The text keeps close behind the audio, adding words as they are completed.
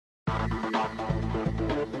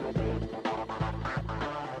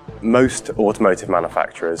Most automotive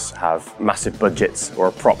manufacturers have massive budgets or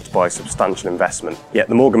are propped by substantial investment, yet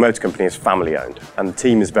the Morgan Motor Company is family owned and the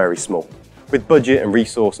team is very small. With budget and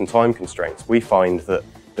resource and time constraints, we find that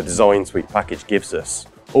the Design Suite package gives us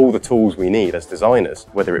all the tools we need as designers,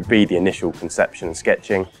 whether it be the initial conception and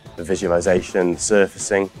sketching, the visualization, the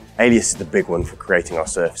surfacing. Alias is the big one for creating our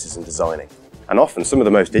surfaces and designing. And often some of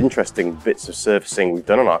the most interesting bits of surfacing we've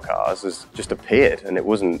done on our cars has just appeared and it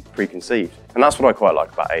wasn't preconceived. And that's what I quite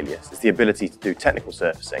like about Alias, is the ability to do technical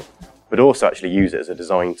surfacing, but also actually use it as a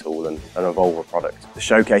design tool and evolve a product. The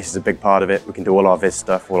showcase is a big part of it. We can do all our viz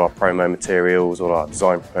stuff, all our promo materials, all our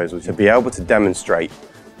design proposals. To be able to demonstrate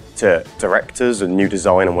to directors a new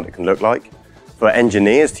design and what it can look like, for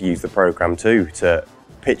engineers to use the program too, to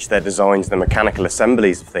pitch their designs, the mechanical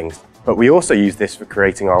assemblies of things. But we also use this for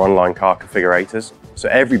creating our online car configurators. So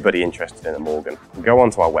everybody interested in a Morgan can go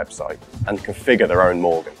onto our website and configure their own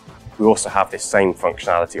Morgan. We also have this same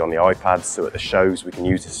functionality on the iPads, so at the shows we can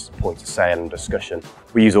use this as a point of sale and discussion.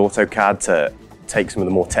 We use AutoCAD to take some of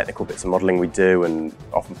the more technical bits of modelling we do and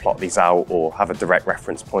often plot these out or have a direct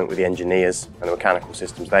reference point with the engineers and the mechanical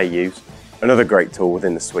systems they use. Another great tool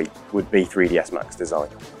within the suite would be 3ds Max Design.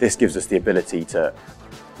 This gives us the ability to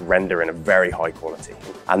render in a very high quality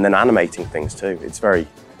and then animating things too. It's very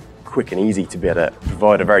quick and easy to be able to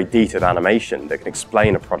provide a very detailed animation that can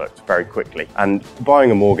explain a product very quickly. And buying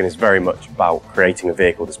a Morgan is very much about creating a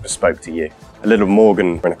vehicle that's bespoke to you. A little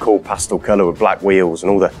Morgan in a cool pastel colour with black wheels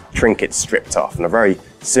and all the trinkets stripped off, and a very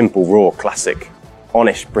simple, raw, classic,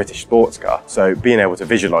 honest British sports car. So being able to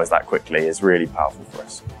visualise that quickly is really powerful for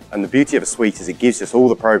us. And the beauty of a suite is it gives us all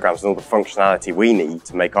the programs and all the functionality we need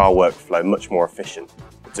to make our workflow much more efficient.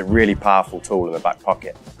 It's a really powerful tool in the back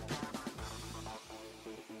pocket.